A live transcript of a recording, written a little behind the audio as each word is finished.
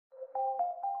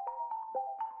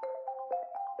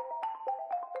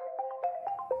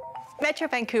Metro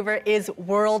Vancouver is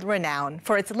world-renowned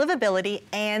for its livability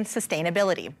and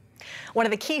sustainability. One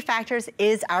of the key factors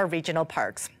is our regional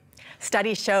parks.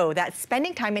 Studies show that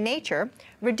spending time in nature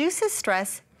reduces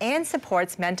stress and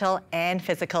supports mental and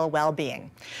physical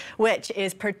well-being, which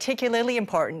is particularly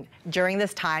important during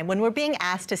this time when we're being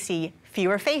asked to see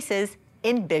fewer faces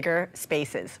in bigger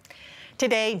spaces.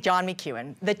 Today, John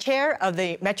McEwen, the chair of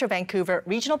the Metro Vancouver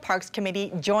Regional Parks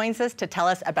Committee, joins us to tell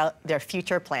us about their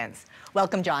future plans.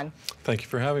 Welcome, John. Thank you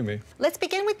for having me. Let's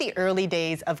begin with the early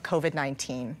days of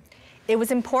COVID-19. It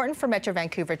was important for Metro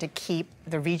Vancouver to keep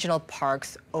the regional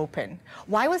parks open.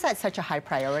 Why was that such a high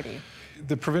priority?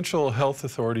 The Provincial Health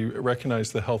Authority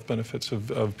recognized the health benefits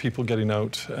of people getting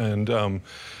out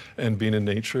and being in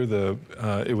nature.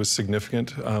 It was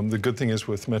significant. The good thing is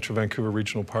with Metro Vancouver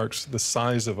Regional Parks, the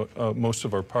size of most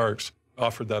of our parks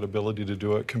offered that ability to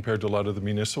do it compared to a lot of the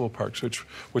municipal parks,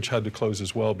 which had to close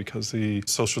as well because the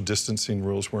social distancing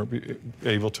rules weren't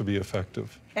able to be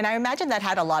effective. And I imagine that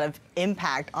had a lot of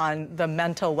impact on the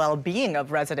mental well-being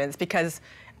of residents because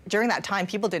during that time,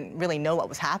 people didn't really know what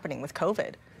was happening with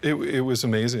COVID. It was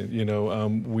amazing, you know.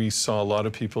 We saw a lot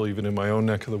of people, even in my own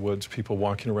neck of the woods, people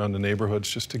walking around the neighborhoods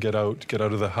just to get out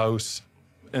of the house.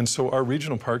 And so our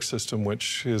regional park system,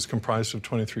 which is comprised of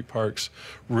 23 parks,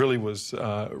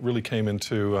 really came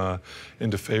into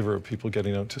favor of people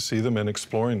getting out to see them and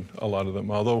exploring a lot of them,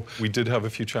 although we did have a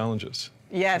few challenges.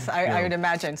 Yes, I would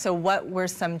imagine. So what were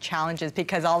some challenges?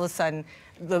 Because all of a sudden,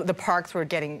 the parks were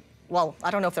getting, well,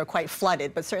 I don't know if they're quite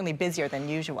flooded, but certainly busier than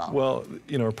usual. Well,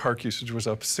 you know, our park usage was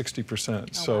up 60%, oh,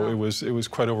 so wow. it was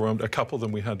quite overwhelmed. A couple of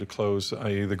them we had to close,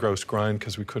 i.e. the Grouse Grind,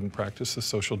 because we couldn't practice the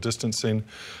social distancing.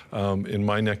 In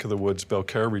my neck of the woods,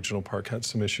 Belcarre Regional Park had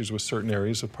some issues with certain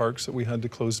areas of parks that we had to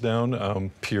close down,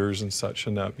 piers and such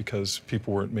and that, because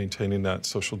people weren't maintaining that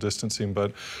social distancing.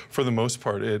 But for the most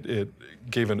part, it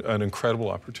gave an incredible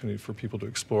opportunity for people to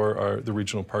explore the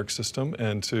regional park system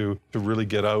and to really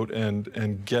get out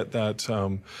and get that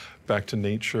back to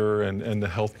nature and the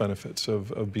health benefits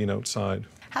of being outside.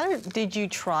 How did you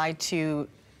try to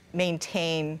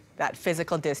maintain that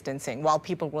physical distancing while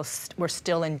people were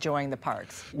still enjoying the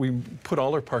parks? We put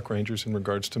all our park rangers in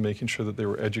regards to making sure that they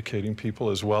were educating people,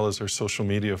 as well as our social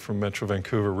media from Metro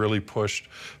Vancouver really pushed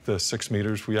the 6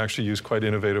 meters. We actually used quite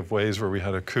innovative ways where we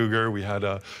had a cougar, we had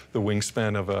the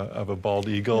wingspan of a bald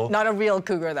eagle. Not a real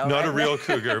cougar, though, Not right? a real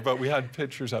cougar, but we had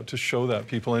pictures out to show that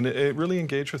people, and it really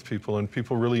engaged with people, and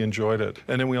people really enjoyed it.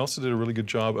 And then we also did a really good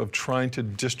job of trying to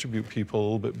distribute people a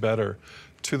little bit better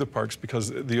to the parks because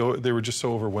they were just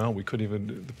so overwhelmed. We couldn't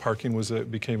even, the parking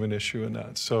became an issue in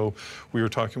that. So we were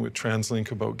talking with TransLink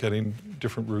about getting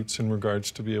different routes in regards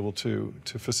to be able to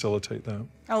facilitate that.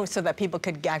 Oh, so that people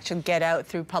could actually get out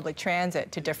through public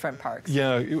transit to different parks.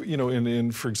 Yeah, you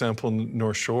know, for example, in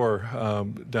North Shore,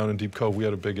 down in Deep Cove, we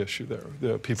had a big issue there.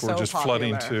 The people were just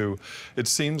flooding to. It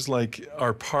seems like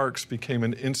our parks became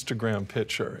an Instagram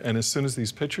picture, and as soon as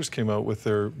these pictures came out with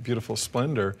their beautiful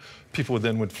splendor, people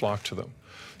would flock to them.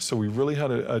 So we really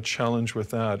had a challenge with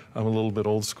that. I'm a little bit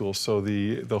old school, so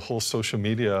the whole social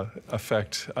media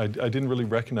effect, I didn't really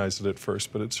recognize it at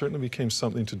first, but it certainly became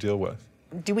something to deal with.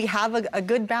 Do we have a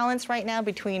good balance right now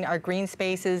between our green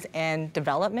spaces and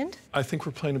development? I think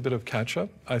we're playing a bit of catch-up.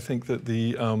 I think that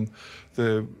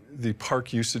the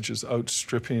park usage is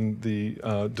outstripping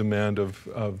the demand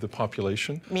of the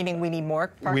population. Meaning we need more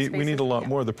park spaces? We need a lot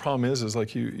more. The problem is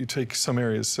like you take some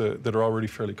areas that are already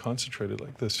fairly concentrated,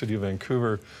 like the City of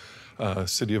Vancouver,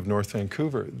 City of North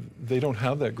Vancouver, they don't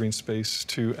have that green space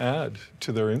to add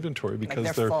to their inventory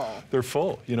because like they're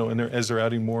full, you know, and as they're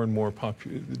adding more and more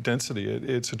density,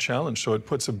 it's a challenge. So it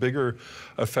puts a bigger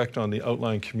effect on the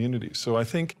outlying communities. So I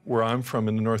think where I'm from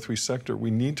in the Northwest sector, we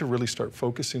need to really start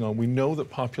focusing on, we know that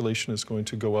population is going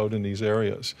to go out in these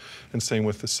areas, and same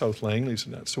with the South Langleys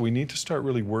and that. So we need to start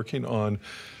really working on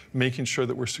making sure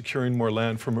that we're securing more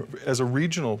land as a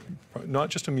regional, not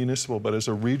just a municipal, but as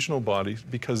a regional body,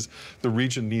 because the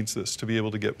region needs this to be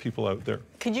able to get people out there.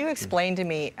 Could you explain to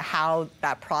me how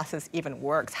that process even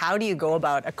works? How do you go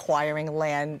about acquiring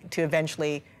land to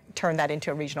eventually turn that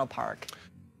into a regional park?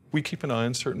 We keep an eye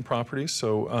on certain properties,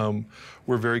 so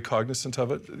we're very cognizant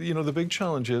of it. You know, the big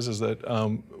challenge is that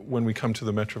when we come to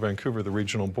the Metro Vancouver, the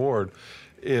regional board,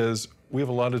 is we have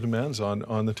a lot of demands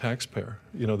on the taxpayer.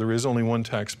 You know, there is only one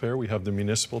taxpayer. We have the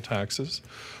municipal taxes,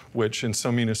 which in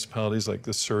some municipalities like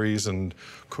the Surreys and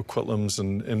Coquitlam's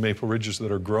and Maple Ridges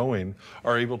that are growing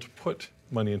are able to put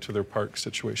money into their park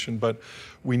situation. But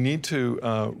we need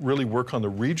to really work on the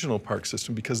regional park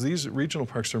system because these regional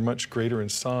parks are much greater in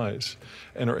size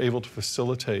and are able to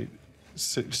facilitate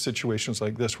situations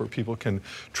like this where people can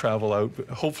travel out,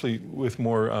 hopefully with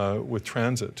more with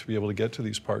transit, to be able to get to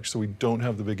these parks, so we don't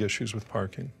have the big issues with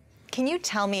parking. Can you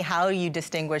tell me how you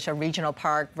distinguish a regional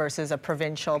park versus a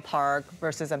provincial park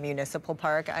versus a municipal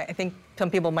park? I think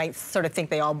some people might sort of think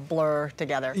they all blur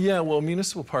together. Yeah, well, a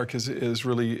municipal park is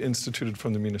really instituted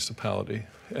from the municipality,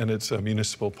 and it's a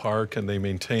municipal park, and they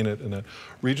maintain it. And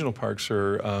regional parks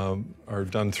are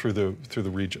done through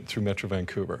the region, through Metro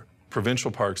Vancouver.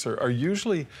 Provincial parks are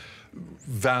usually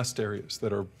vast areas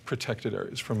that are protected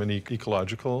areas from an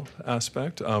ecological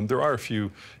aspect. There are a few,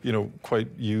 quite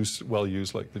well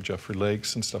used, like the Jeffrey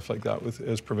Lakes and stuff like that,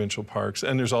 as provincial parks.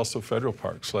 And there's also federal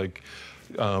parks, like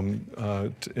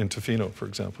in Tofino, for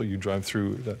example. You drive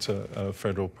through, that's a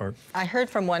federal park. I heard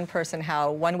from one person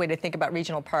how one way to think about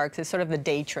regional parks is sort of the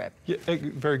day trip. Yeah,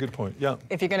 very good point, yeah.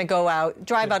 If you're going to go out,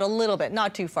 drive out a little bit,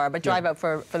 not too far, but drive out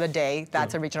for the day,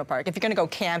 that's a regional park. If you're going to go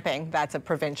camping, that's a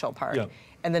provincial park. Yeah.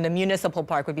 And then a municipal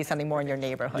park would be something more in your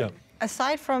neighborhood. Yeah.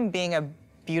 Aside from being a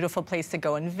beautiful place to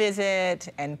go and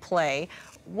visit and play,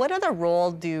 what other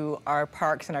role do our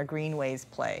parks and our greenways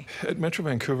play? At Metro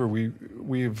Vancouver,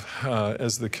 we've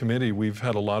as the committee, we've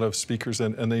had a lot of speakers,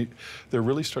 and they're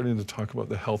really starting to talk about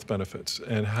the health benefits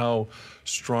and how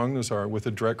strong those are, with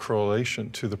a direct correlation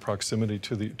to the proximity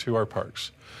to our parks.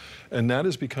 And that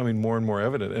is becoming more and more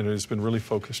evident, and it has been really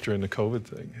focused during the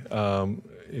COVID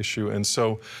issue. And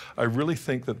so I really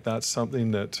think that that's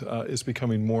something that is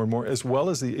becoming more and more, as well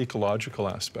as the ecological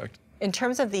aspect. In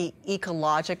terms of the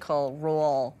ecological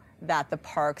role that the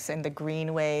parks and the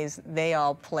greenways, they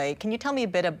all play, can you tell me a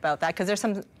bit about that? Because there's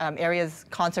some areas,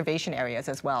 conservation areas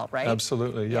as well, right?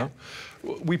 Absolutely, yeah.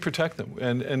 We protect them,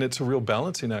 and it's a real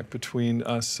balancing act between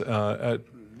us at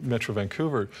Metro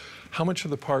Vancouver. How much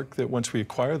of the park that, once we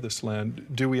acquire this land,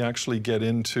 do we actually get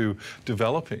into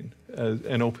developing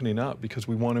and opening up? Because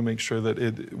we want to make sure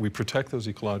that we protect those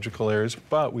ecological areas,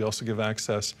 but we also give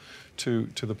access to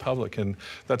the public. And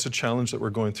that's a challenge that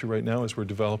we're going through right now as we're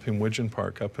developing Widgeon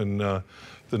Park up in the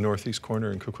northeast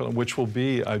corner in Coquitlam, which will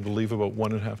be, I believe, about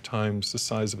 1.5 times the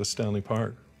size of a Stanley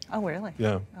Park. Oh, really?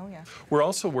 Yeah. Oh, yeah. We're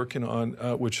also working on,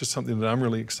 which is something that I'm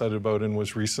really excited about and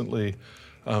was recently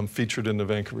featured in the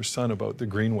Vancouver Sun, about the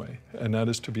Greenway, and that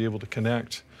is to be able to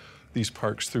connect these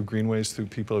parks through greenways, through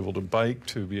people able to bike,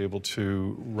 to be able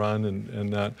to run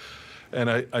and that.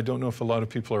 And I don't know if a lot of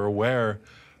people are aware,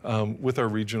 with our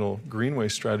regional greenway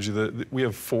strategy, that we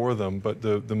have 4 of them, but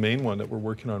the main one that we're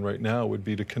working on right now would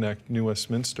be to connect New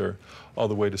Westminster all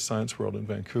the way to Science World in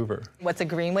Vancouver. What's a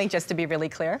greenway, just to be really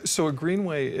clear? So a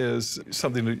greenway is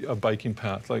something, a biking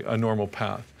path, like a normal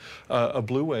path. A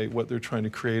blueway, what they're trying to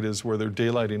create is where they're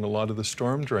daylighting a lot of the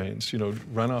storm drains,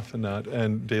 runoff and that,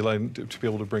 and daylighting to be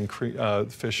able to bring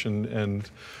fish and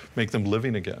make them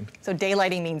living again. So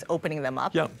daylighting means opening them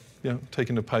up? Yeah. Yeah,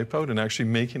 taking the pipe out and actually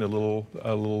making a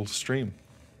little stream,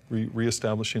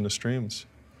 reestablishing the streams.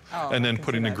 Oh, and then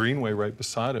putting a greenway right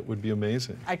beside it would be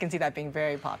amazing. I can see that being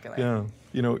very popular.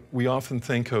 Yeah, we often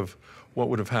think of what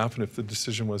would have happened if the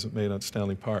decision wasn't made on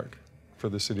Stanley Park for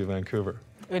the city of Vancouver.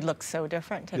 It would look so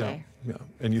different today. Yeah,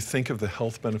 and you think of the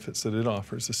health benefits that it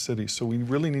offers the city. So we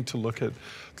really need to look at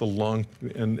the long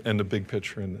and the big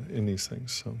picture in these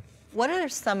things. So, what are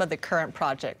some of the current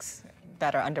projects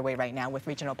that are underway right now with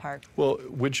regional parks? Well,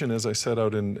 Widgeon, as I said,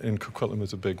 out in Coquitlam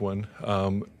is a big one.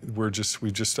 We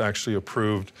just actually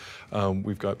approved.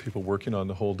 We've got people working on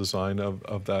the whole design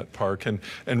of that park, and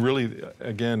really,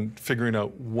 again, figuring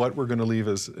out what we're going to leave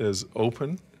as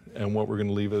open and what we're going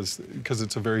to leave as, because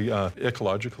it's a very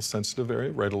ecological sensitive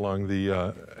area right along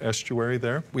the estuary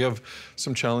there. We have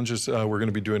some challenges. We're going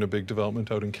to be doing a big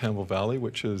development out in Campbell Valley,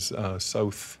 which is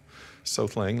South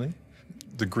Langley.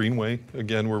 The Greenway,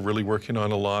 again, we're really working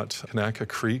on a lot. Kanaka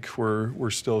Creek,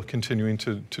 we're still continuing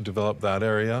to develop that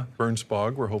area. Burns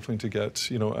Bog, we're hoping to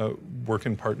get, work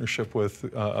in partnership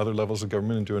with other levels of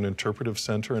government and do an interpretive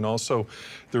center. And also,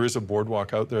 there is a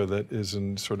boardwalk out there that is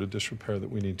in sort of disrepair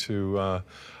that we need to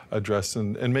address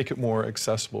and make it more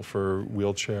accessible for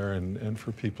wheelchair and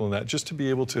for people in that, just to be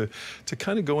able to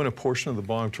kind of go in a portion of the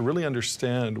bog to really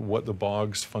understand what the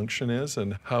bog's function is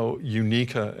and how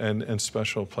unique and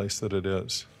special a place that it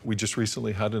is. We just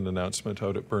recently had an announcement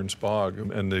out at Burns Bog,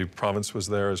 and the province was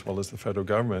there as well as the federal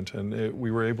government, and we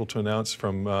were able to announce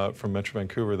from Metro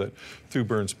Vancouver that through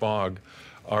Burns Bog,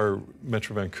 our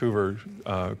Metro Vancouver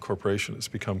corporation has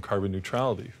become carbon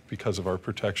neutrality because of our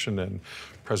protection and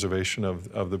preservation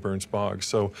of the Burns Bog.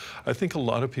 So I think a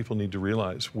lot of people need to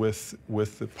realize with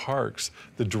the parks,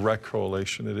 the direct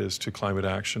correlation it is to climate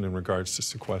action in regards to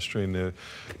sequestering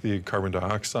the carbon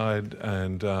dioxide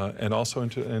and also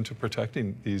into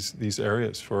protecting these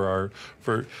areas for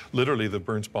literally the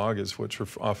Burns Bog is what's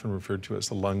often referred to as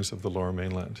the lungs of the Lower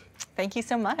Mainland. Thank you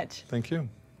so much. Thank you.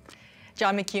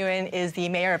 John McEwen is the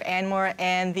Mayor of Anmore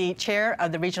and the Chair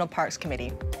of the Regional Parks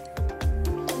Committee.